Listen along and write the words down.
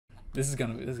This is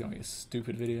gonna be a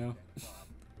stupid video.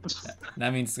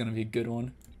 That means it's gonna be a good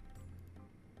one.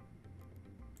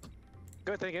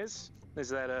 Good thing is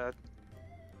that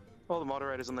all the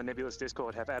moderators on the Nebulous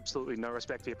Discord have absolutely no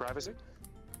respect for your privacy.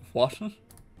 What?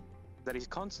 That he's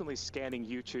constantly scanning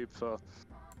YouTube for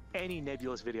any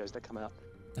Nebulous videos that come out.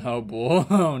 Oh boy!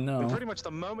 Oh no! And pretty much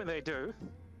the moment they do,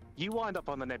 you wind up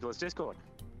on the Nebulous Discord.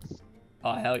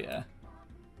 Oh hell yeah!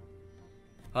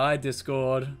 Hi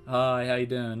Discord. Hi, how you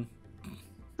doing?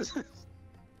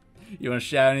 You want to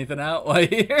shout anything out while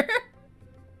you're here?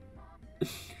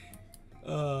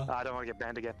 I don't want to get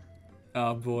banned again.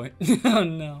 Oh boy! Oh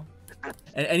no!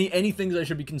 And any things I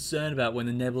should be concerned about when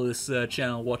the Nebulous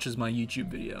channel watches my YouTube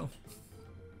video?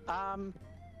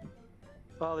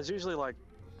 Well, there's usually like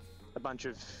a bunch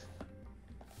of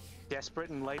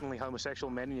desperate and latently homosexual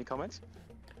men in your comments.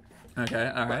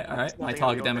 Okay, alright. My nothing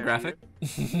target out of the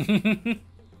demographic.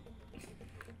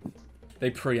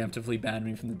 They preemptively banned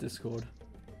me from the Discord.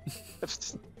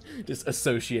 Just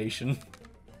association.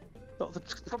 Well, they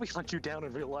probably hunt you down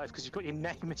in real life because you've got your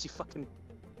name as your fucking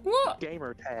What?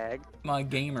 gamer tag. My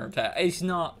gamer tag. It's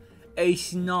not.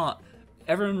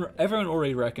 Everyone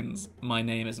already reckons my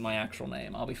name is my actual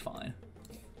name. I'll be fine.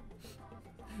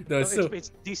 Though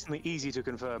It's decently easy to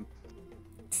confirm.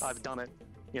 I've done it.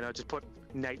 You know, just put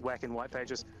Nate Wack in white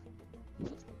pages.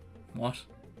 What?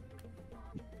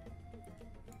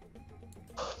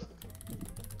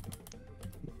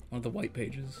 What are the white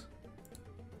pages?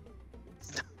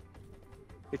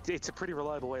 It's a pretty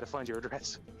reliable way to find your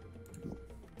address.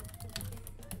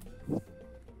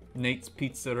 Nate's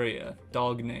Pizzeria,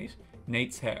 Dog Nate,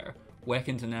 Nate's Hair, Weck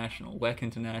International,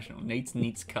 Nate's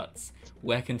Neats Cuts,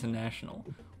 Weck International,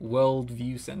 World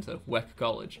View Center, Weck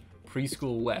College,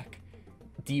 Preschool Weck,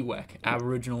 DWEC,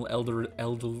 Aboriginal Elder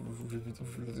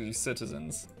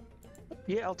Citizens.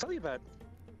 Yeah, I'll tell you about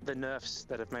the nerfs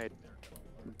that have made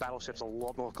battleships a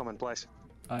lot more commonplace.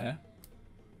 Oh yeah?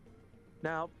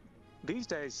 Now, these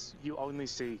days you only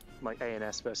see like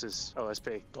ANS versus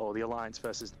OSP, or the Alliance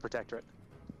versus the Protectorate.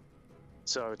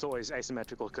 So it's always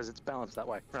asymmetrical because it's balanced that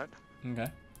way, right?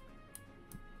 Okay.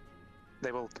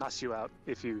 They will cuss you out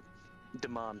if you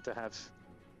demand to have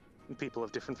people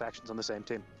of different factions on the same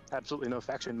team. Absolutely no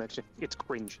faction mention. It's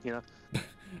cringe, you know?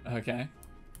 Okay.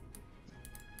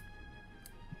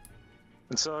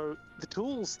 And so the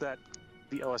tools that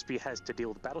the OSP has to deal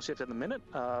with battleships at the minute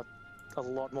are a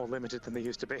lot more limited than they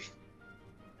used to be.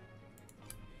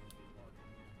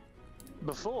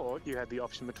 Before, you had the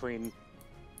option between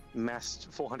massed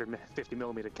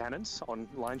 450mm cannons on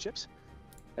line ships,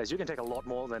 as you can take a lot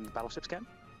more than battleships can.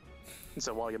 And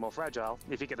so while you're more fragile,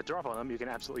 if you get the drop on them, you can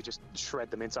absolutely just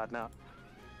shred them inside and out.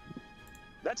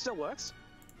 That still works,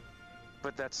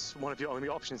 but that's one of your only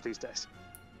options these days.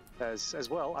 As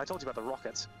well, I told you about the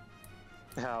rockets.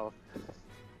 How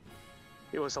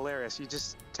it was hilarious. You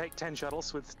just take 10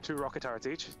 shuttles with 2 rocket turrets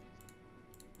each,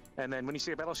 and then when you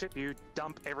see a battleship, you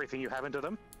dump everything you have into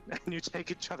them, and you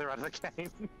take each other out of the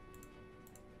game.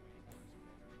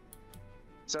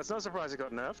 So it's no surprise it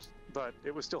got nerfed, but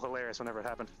it was still hilarious whenever it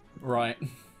happened. Right.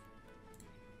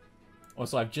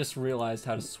 Also, I've just realized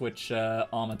how to switch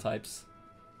armor types.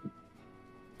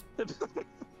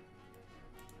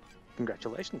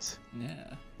 Congratulations.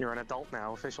 Yeah. You're an adult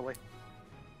now, officially.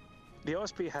 The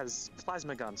OSP has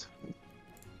plasma guns,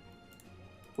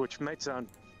 which may sound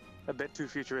a bit too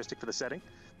futuristic for the setting,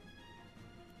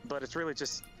 but it's really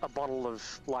just a bottle of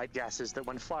light gases that,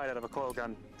 when fired out of a coil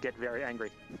gun, get very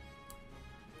angry.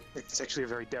 It's actually a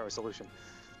very Darrow solution.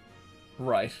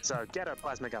 Right. So, get our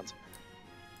plasma guns.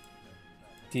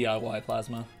 DIY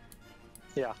plasma.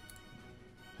 Yeah.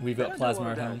 We've They got don't do a plasma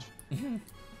lot at of home. damage.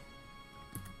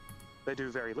 They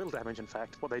do very little damage, in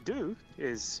fact. What they do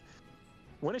is,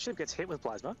 when a ship gets hit with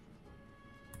plasma,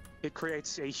 it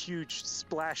creates a huge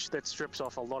splash that strips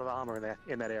off a lot of armor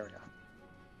in that area.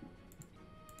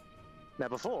 Now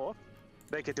before,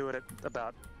 they could do it at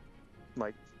about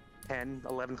like 10,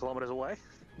 11 kilometers away.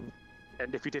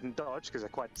 And if you didn't dodge, because they're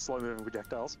quite slow-moving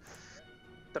projectiles,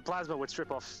 the plasma would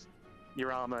strip off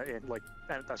your armor in like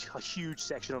a huge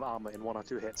section of armor in 1 or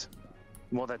 2 hits.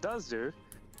 And what that does do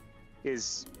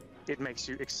is it makes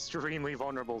you extremely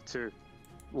vulnerable to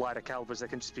lighter calibers that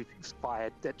can just be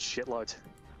fired at shitloads.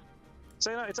 So,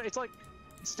 you know, it's like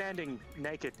standing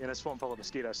naked in a swamp full of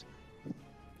mosquitoes.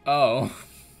 Oh.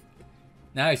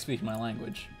 Now you speak my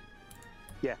language.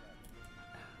 Yeah.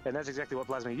 And that's exactly what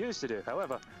plasma used to do.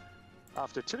 However,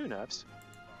 after 2 nerfs,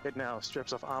 it now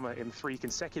strips off armor in 3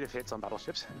 consecutive hits on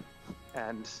battleships,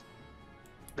 and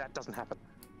that doesn't happen.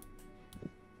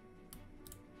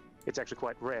 It's actually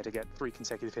quite rare to get 3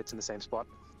 consecutive hits in the same spot.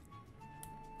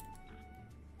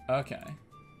 Okay.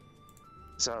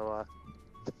 So,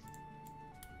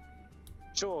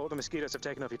 sure, the mosquitoes have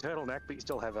taken off your turtleneck, but you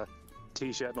still have a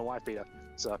t-shirt and a wife beater.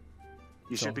 So,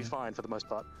 you should be fine for the most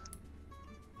part.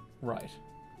 Right.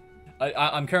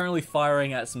 I'm currently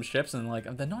firing at some ships and like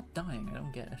they're not dying. I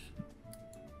don't get it.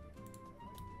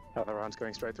 Oh, the round's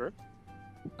going straight through.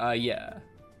 Yeah.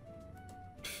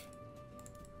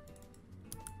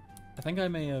 I think I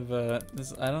may have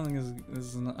this. I don't think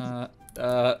this is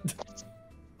What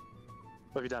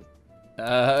have you done?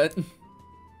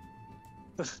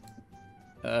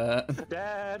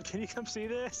 Dad, can you come see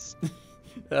this?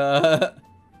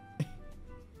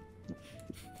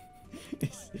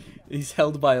 He's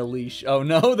held by a leash. Oh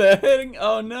no, they're hitting.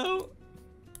 Oh no.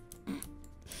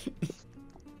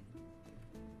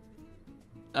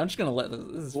 I'm just gonna let this.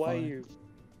 This is Why fine. are you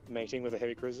mating with the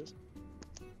heavy cruisers?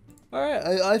 All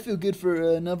right, I feel good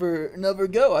for another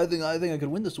go. I think I could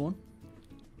win this one.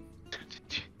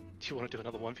 Do you want to do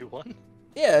another 1v1?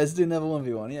 Yeah, let's do another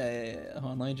 1v1. Yeah.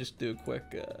 Hold on, let me just do a quick,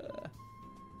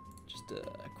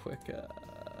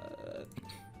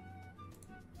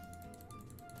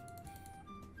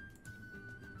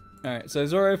 Alright, so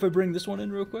is it alright if I bring this one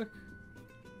in real quick?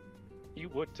 You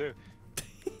would too.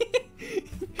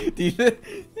 Do you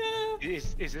yeah.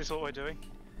 Is this what we're doing?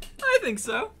 I think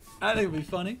so. I think it'd be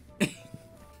funny.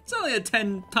 It's only a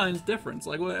 10 times difference.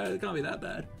 Like, it can't be that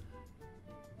bad.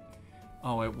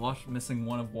 Oh wait, what? Missing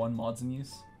one of one mods in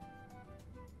use?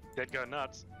 They'd go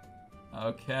nuts.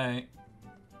 Okay.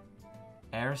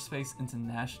 Aerospace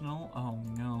International? Oh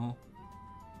no.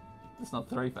 It's not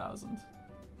 3,000.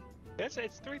 It's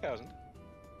 3,000.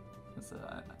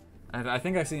 I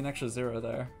think I see an extra 0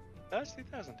 there. That's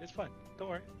 3,000. It's fine. Don't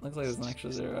worry. Looks like there's an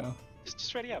extra 0.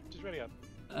 Just ready up. Just ready up.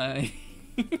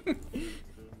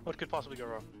 What could possibly go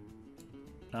wrong?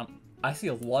 I see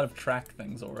a lot of track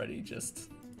things already,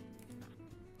 just...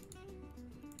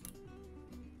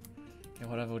 Okay,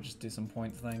 whatever, we'll just do some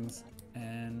point things.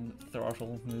 And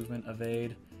throttle, movement,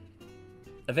 evade.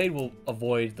 Evade will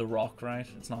avoid the rock, right?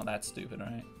 It's not that stupid,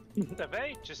 right?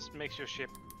 Evade just makes your ship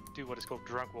do what is called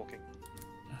drunk walking.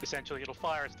 Essentially, it'll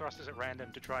fire its thrusters at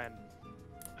random to try and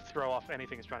throw off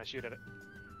anything it's trying to shoot at it.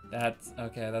 That's...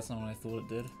 okay, that's not what I thought it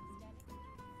did.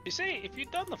 You see, if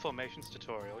you'd done the formations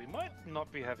tutorial, you might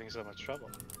not be having so much trouble.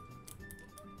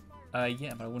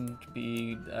 Yeah, but I wouldn't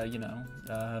be, you know,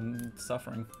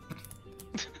 suffering.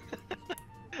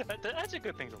 That's a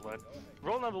good thing to learn.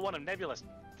 Rule number 1 of Nebulous.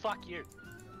 Fuck you.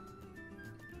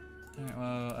 Alright,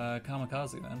 well,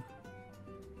 kamikaze then.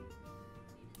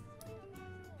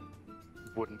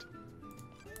 Wouldn't.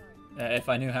 If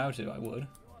I knew how to, I would.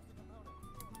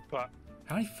 But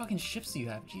How many fucking ships do you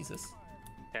have? Jesus.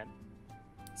 10.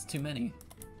 It's too many.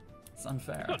 It's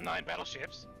unfair. You got 9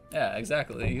 battleships. Yeah,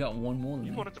 exactly. You got one more than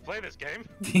You me. wanted to play this game.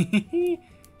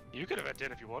 You could have had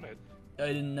 10 if you wanted. I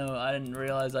didn't know. I didn't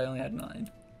realize I only had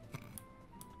 9.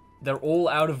 They're all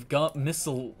out of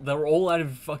missile. They're all out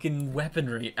of fucking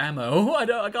weaponry, ammo.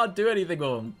 I can't do anything with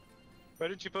them. Why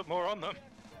did you put more on them?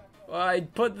 Well, I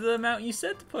put the amount you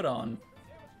said to put on.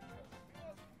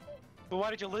 But why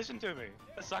did you listen to me?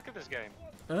 I suck at this game.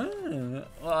 Well,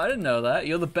 I didn't know that.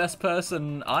 You're the best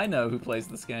person I know who plays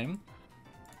this game.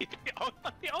 I'm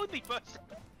the only person.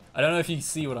 I don't know if you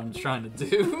see what I'm trying to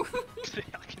do.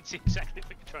 I can see exactly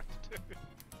what you're trying to do.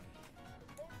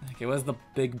 Okay, where's the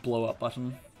big blow up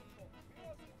button?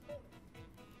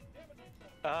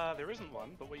 There isn't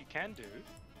one, but what you can do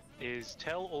is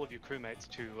tell all of your crewmates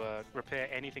to repair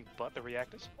anything but the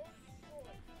reactors.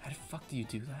 How the fuck do you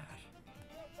do that?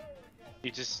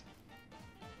 You just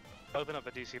open up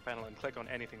a DC panel and click on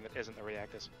anything that isn't the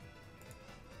reactors.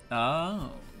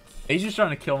 Oh. Are you just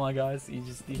trying to kill my guys? You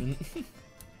just even...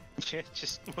 Yeah,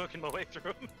 just working my way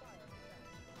through them.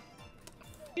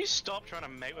 You stop trying to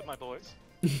mate with my boys.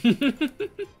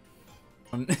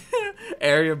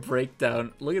 Area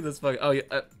breakdown. Look at this fucking... Oh, yeah.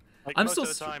 Like I'm most still...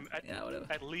 of the time, yeah, whatever.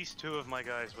 at least 2 of my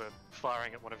guys were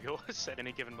firing at one of yours at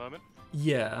any given moment.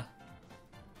 Yeah.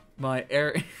 My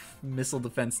air missile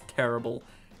defense, terrible.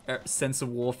 Sense of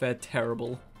warfare,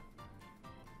 terrible.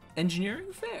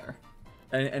 Engineering, fair.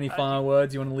 Any final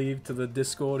words you want to leave to the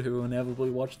Discord who will inevitably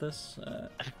watch this?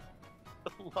 For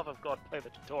the love of God, play the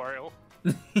tutorial.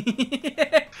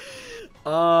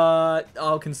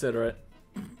 I'll consider it.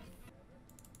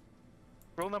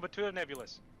 Rule number 2 of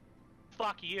Nebulous.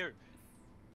 Fuck you.